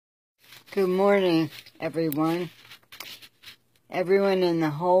Good morning, everyone. Everyone in the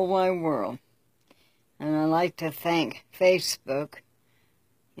whole wide world. And I'd like to thank Facebook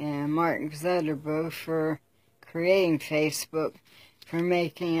and Mark Zuckerberg for creating Facebook, for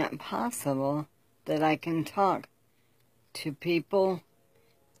making it possible that I can talk to people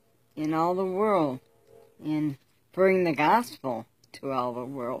in all the world and bring the gospel to all the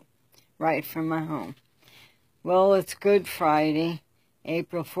world right from my home. Well, it's Good Friday,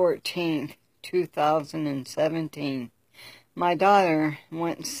 April 14th, 2017. My daughter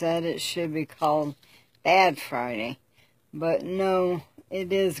once said it should be called Bad Friday, but no,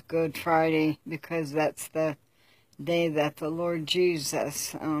 it is Good Friday because that's the day that the Lord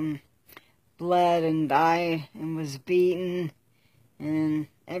Jesus bled and died and was beaten and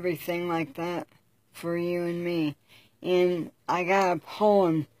everything like that for you and me. And I got a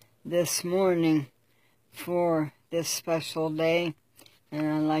poem this morning for this special day, and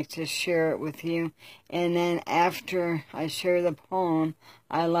I'd like to share it with you. And then after I share the poem,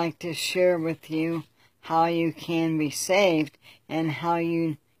 I'd like to share with you how you can be saved and how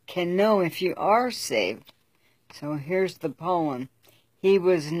you can know if you are saved. So here's the poem. He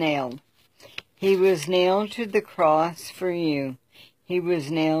was nailed. He was nailed to the cross for you. He was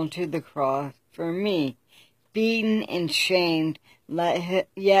nailed to the cross for me. Beaten and shamed,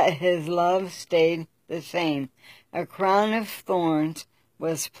 yet his love stayed the same. A crown of thorns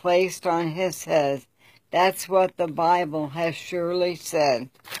was placed on his head. That's what the Bible has surely said.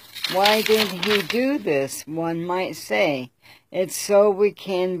 Why did he do this, one might say? It's so we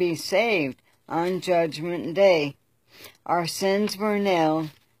can be saved on Judgment Day. Our sins were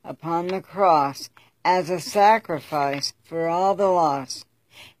nailed upon the cross as a sacrifice for all the lost.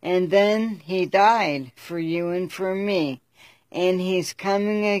 And then he died for you and for me. And he's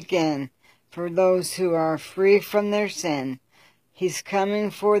coming again for those who are free from their sin. He's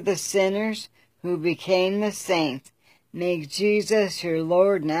coming for the sinners who became the saints. Make Jesus your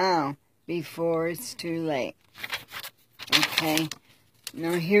Lord now before it's too late. Okay?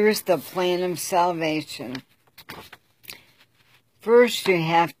 Now here's the plan of salvation. First, you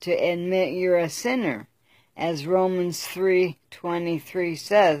have to admit you're a sinner. As Romans 3:23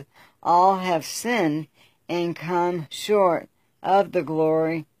 says, all have sinned and come short of the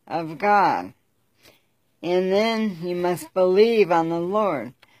glory of God. And then you must believe on the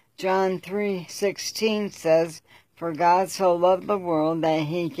Lord. John 3:16 says, for God so loved the world that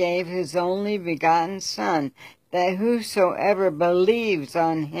he gave his only begotten Son, that whosoever believes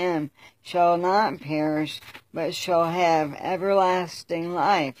on him shall not perish, but shall have everlasting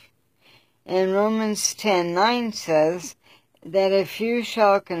life. And Romans 10:9 says that if you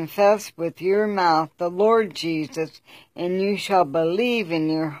shall confess with your mouth the Lord Jesus, and you shall believe in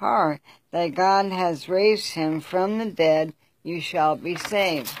your heart that God has raised him from the dead, you shall be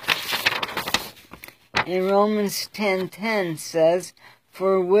saved. And Romans 10:10 says,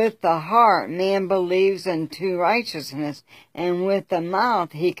 for with the heart man believes unto righteousness, and with the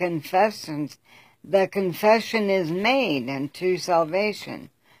mouth he confesses. The confession is made unto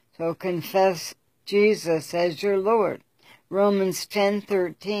salvation. So confess Jesus as your Lord. Romans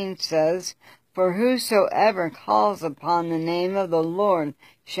 10:13 says, for whosoever calls upon the name of the Lord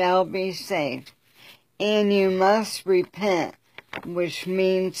shall be saved. And you must repent, which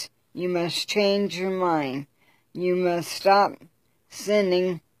means you must change your mind. You must stop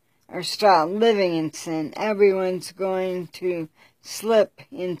sinning or stop living in sin. Everyone's going to slip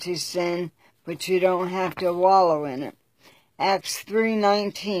into sin, but you don't have to wallow in it. Acts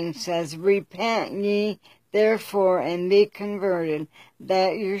 3:19 says, repent ye therefore and be converted,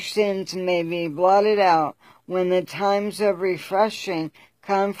 that your sins may be blotted out when the times of refreshing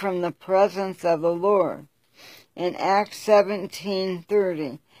come from the presence of the Lord. In Acts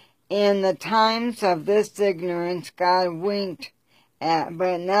 17:30, in the times of this ignorance God winked at,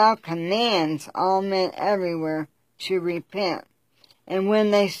 but now commands all men everywhere to repent. And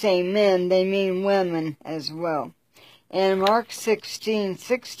when they say men, they mean women as well. And Mark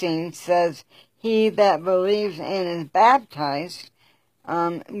 16:16 says, he that believes and is baptized,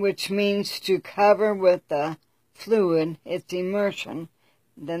 which means to cover with the fluid, it's immersion,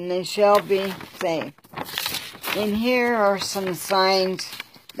 then they shall be saved. And here are some signs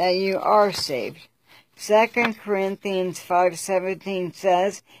that you are saved. 2 Corinthians 5:17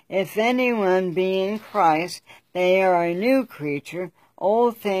 says, if anyone be in Christ, they are a new creature.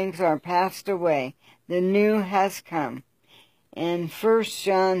 Old things are passed away. The new has come. And 1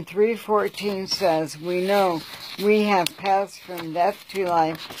 John 3:14 says, we know we have passed from death to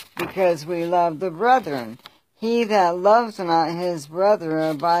life because we love the brethren. He that loves not his brother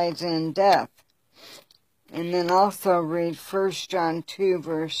abides in death. And then also read 1 John 2,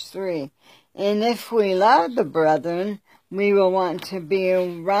 verse 3. And if we love the brethren, we will want to be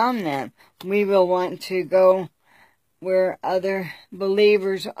around them. We will want to go where other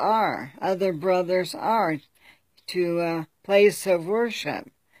believers are, other brothers are, to a place of worship.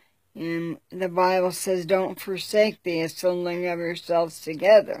 And the Bible says, don't forsake the assembling of yourselves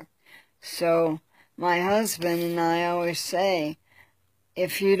together. So my husband and I always say,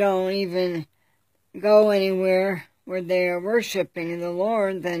 if you don't even go anywhere where they are worshiping the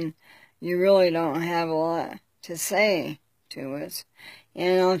Lord, then you really don't have a lot to say to us.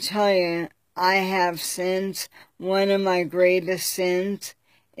 And I'll tell you, I have sins. One of my greatest sins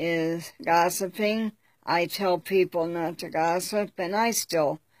is gossiping. I tell people not to gossip, and I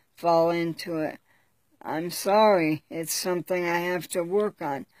still fall into it. I'm sorry. It's something I have to work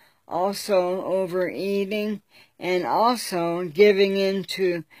on. Also, overeating, and also giving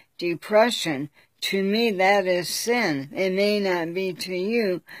into depression. To me, that is sin. It may not be to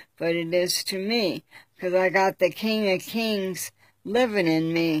you, but it is to me, because I got the King of Kings living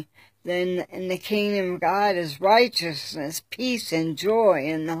in me. Then in the kingdom of God is righteousness, peace, and joy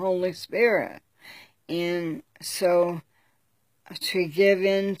in the Holy Spirit. And so to give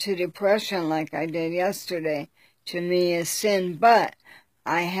in to depression like I did yesterday, to me is sin. But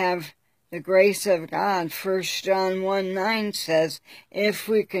I have the grace of God. 1 John 1:9 says, if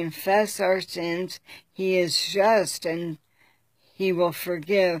we confess our sins, he is just and he will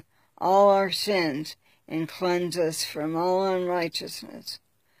forgive all our sins and cleanse us from all unrighteousness.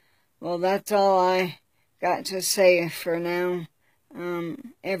 Well, that's all I got to say for now.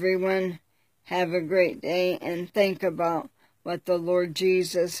 Everyone have a great day, and think about what the Lord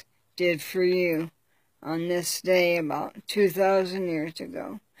Jesus did for you on this day about 2,000 years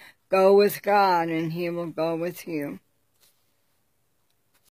ago. Go with God, and he will go with you.